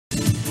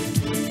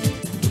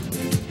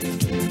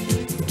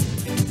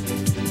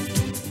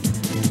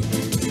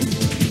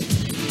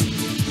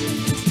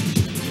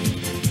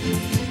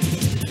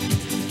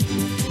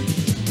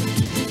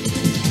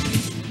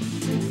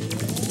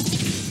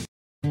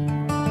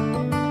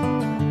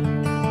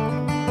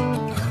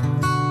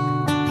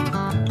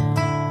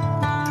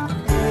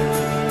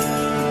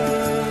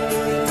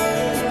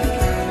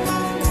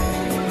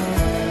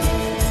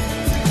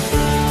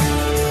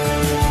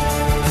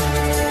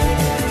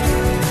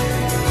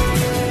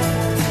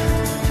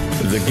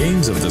The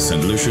games of the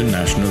St. Lucia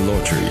National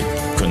Lottery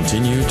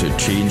continue to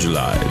change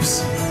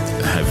lives.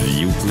 Have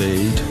you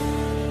played?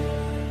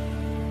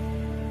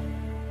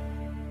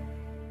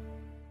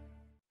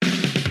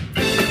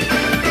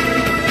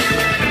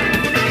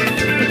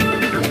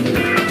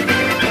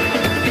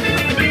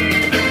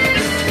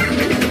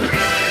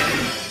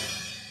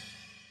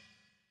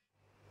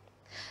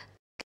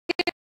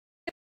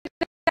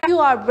 You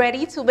are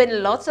ready to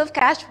win lots of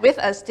cash with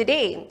us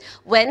today,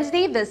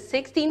 Wednesday, the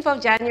 16th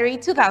of January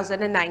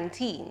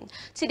 2019.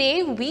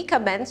 Today, we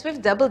commence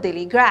with Double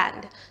Daily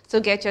Grand.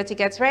 So get your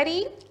tickets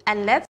ready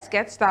and let's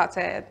get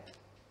started.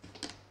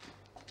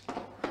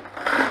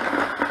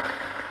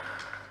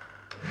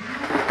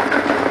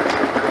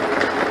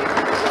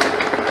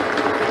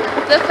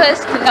 The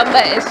first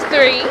number is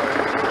 3.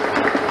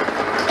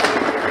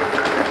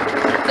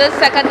 The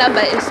second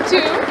number is 2.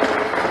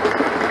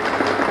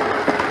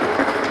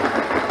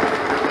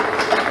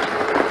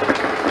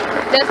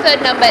 The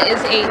third number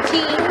is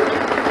 18.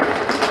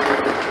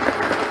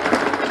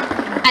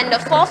 And the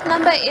fourth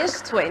number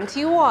is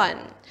 21.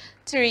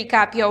 To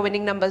recap, your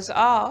winning numbers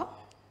are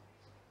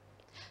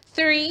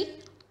 3,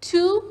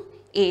 2,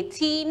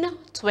 18,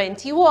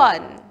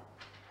 21.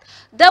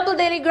 Double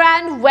Daily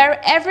Grand, where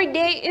every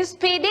day is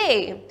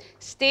payday.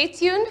 Stay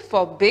tuned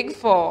for Big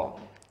 4.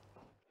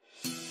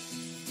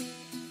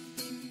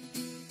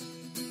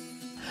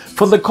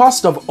 For the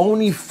cost of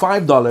only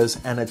 $5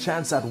 and a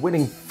chance at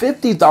winning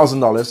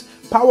 $50,000,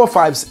 Power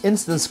 5's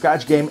Instant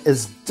Scratch game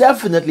is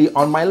definitely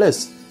on my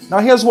list. Now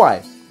here's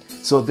why.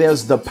 So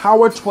there's the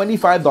Power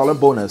 $25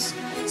 bonus.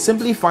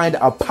 Simply find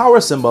a power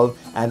symbol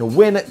and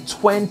win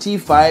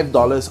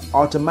 $25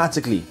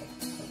 automatically.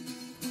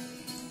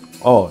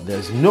 Oh,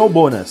 there's no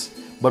bonus,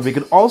 but we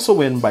could also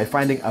win by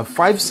finding a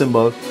 5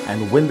 symbol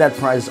and win that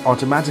prize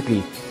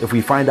automatically. If we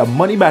find a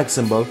money back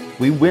symbol,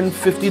 we win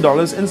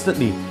 $50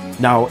 instantly.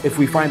 Now, if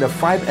we find a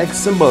 5x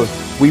symbol,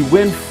 we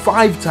win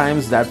 5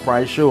 times that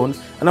prize shown,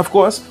 and of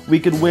course, we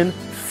could win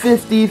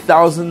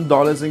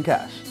 $50,000 in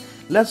cash.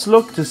 Let's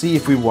look to see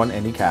if we won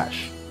any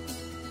cash.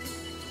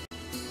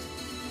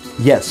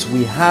 Yes,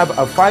 we have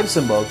a 5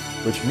 symbol,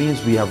 which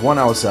means we have won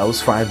ourselves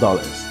 $5.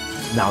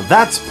 Now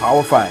that's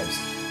Power 5s.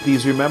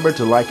 Please remember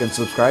to like and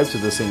subscribe to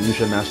the St.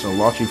 Lucia National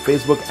Lottery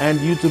Facebook and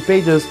YouTube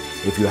pages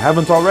if you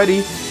haven't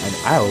already, and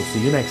I'll see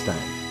you next time.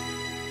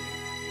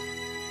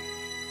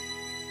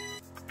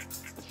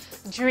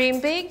 Dream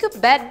big,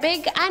 bet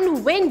big,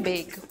 and win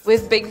big.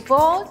 With Big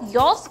 4,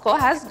 your score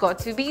has got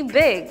to be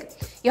big.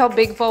 Your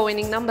Big 4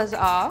 winning numbers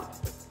are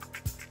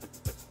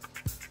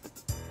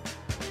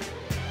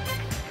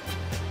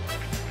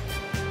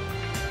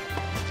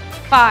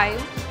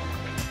 5,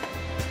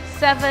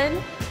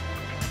 7,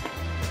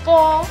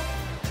 4,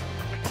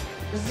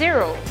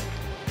 0.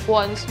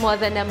 Once more,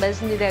 the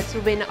numbers needed to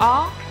win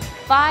are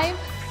 5,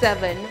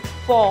 7,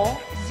 4,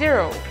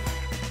 0.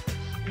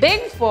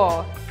 Big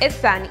 4,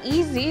 it's an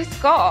easy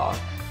score.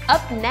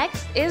 Up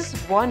next is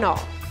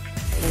one-off.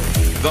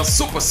 The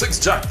Super 6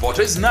 jackpot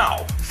is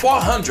now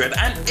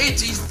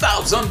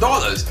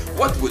 $480,000.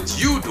 What would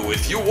you do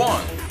if you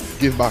won?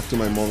 Give back to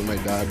my mom and my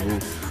dad who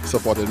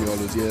supported me all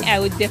those years. I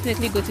would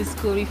definitely go to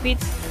school with it,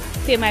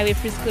 pay my way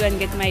for school and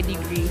get my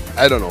degree.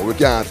 I don't know, we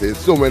can't say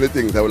so many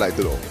things I would like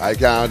to know. I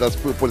can't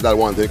just put it at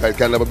one thing, it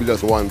can never be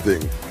just one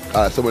thing.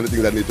 So many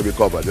things that need to be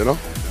covered, you know?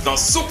 The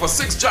Super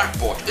 6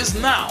 jackpot is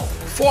now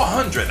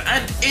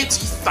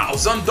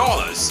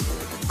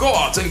 $480,000. Go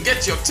out and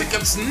get your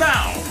tickets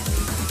now.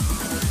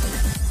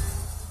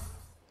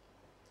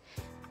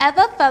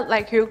 Ever felt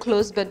like you're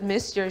close but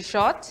missed your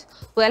shot?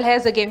 Well,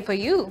 here's a game for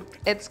you.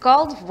 It's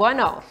called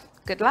One-Off.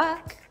 Good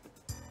luck.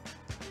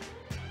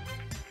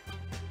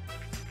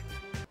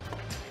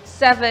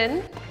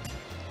 7,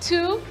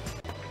 2,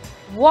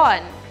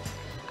 1.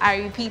 I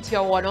repeat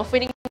your one-off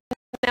winning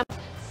number.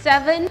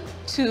 7,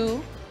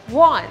 2,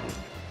 1.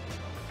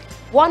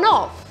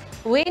 One-off.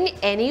 Win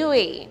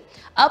anyway.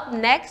 Up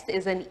next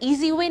is an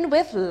easy win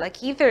with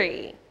Lucky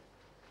 3.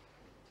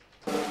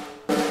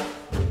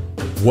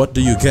 What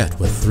do you get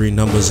with 3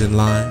 numbers in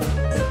line?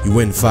 You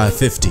win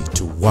 $5.50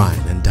 to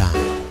wine and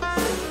dine.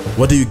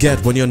 What do you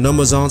get when your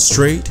numbers aren't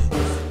straight?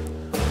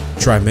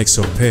 Try mix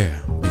or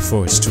pair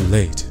before it's too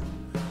late.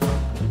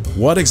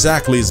 What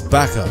exactly is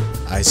backup?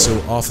 I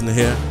so often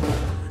hear.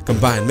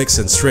 Combine mix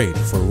and straight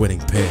for a winning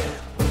pair.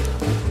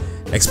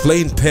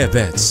 Explain pair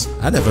bets.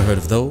 I never heard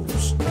of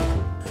those.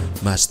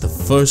 Match the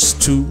first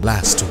 2,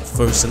 last 2,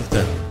 first and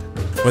third.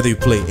 Whether you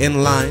play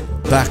in line,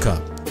 backup,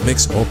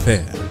 mix or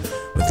pair.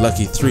 With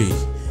Lucky 3,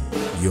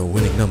 your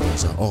winning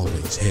numbers are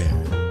always here.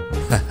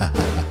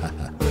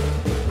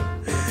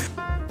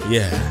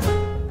 Yeah,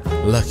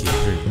 Lucky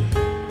 3.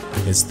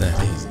 It's that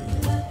easy.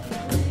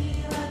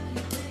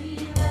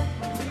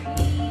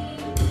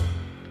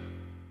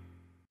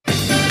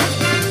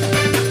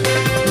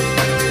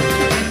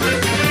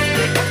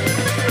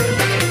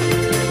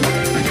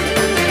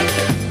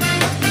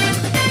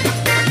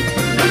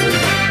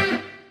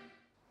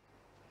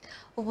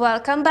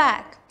 Welcome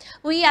back.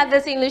 We at the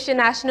St. Lucia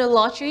National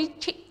Lottery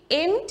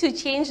aim to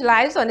change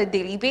lives on a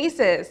daily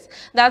basis.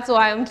 That's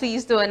why I'm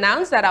pleased to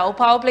announce that our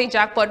Power Play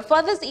jackpot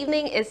for this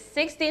evening is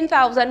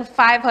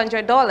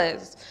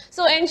 $16,500.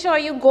 So ensure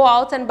you go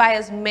out and buy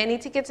as many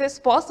tickets as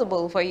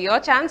possible for your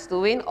chance to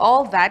win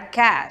all that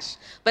cash.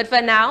 But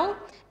for now,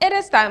 it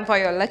is time for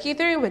your Lucky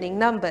 3 winning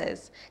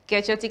numbers.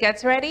 Get your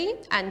tickets ready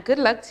and good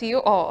luck to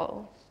you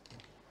all.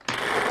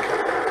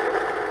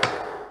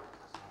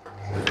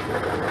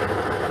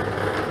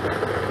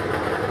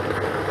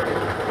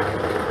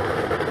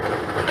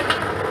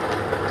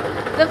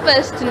 The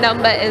first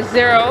number is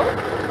 0.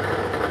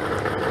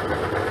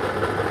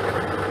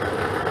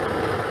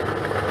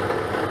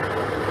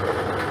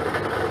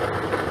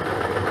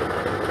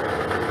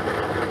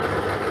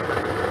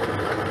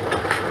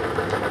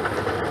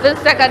 The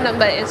second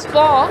number is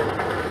 4.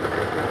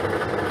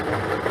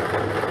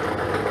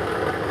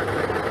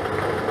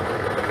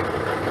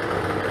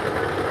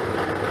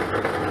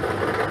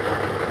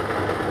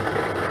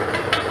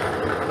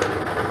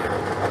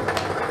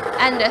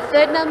 And the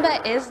third number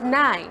is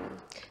 9.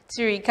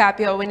 To recap,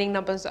 your winning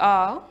numbers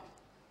are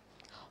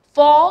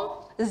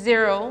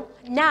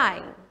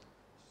 409,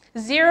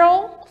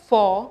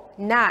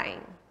 049.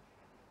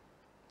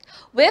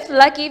 With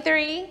Lucky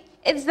 3,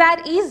 it's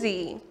that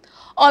easy.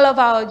 All of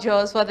our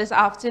draws for this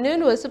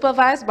afternoon were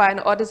supervised by an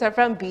auditor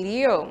from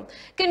BDO.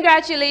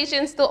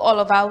 Congratulations to all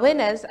of our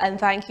winners and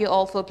thank you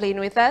all for playing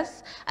with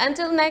us.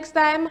 Until next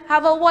time,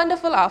 have a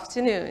wonderful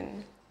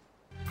afternoon.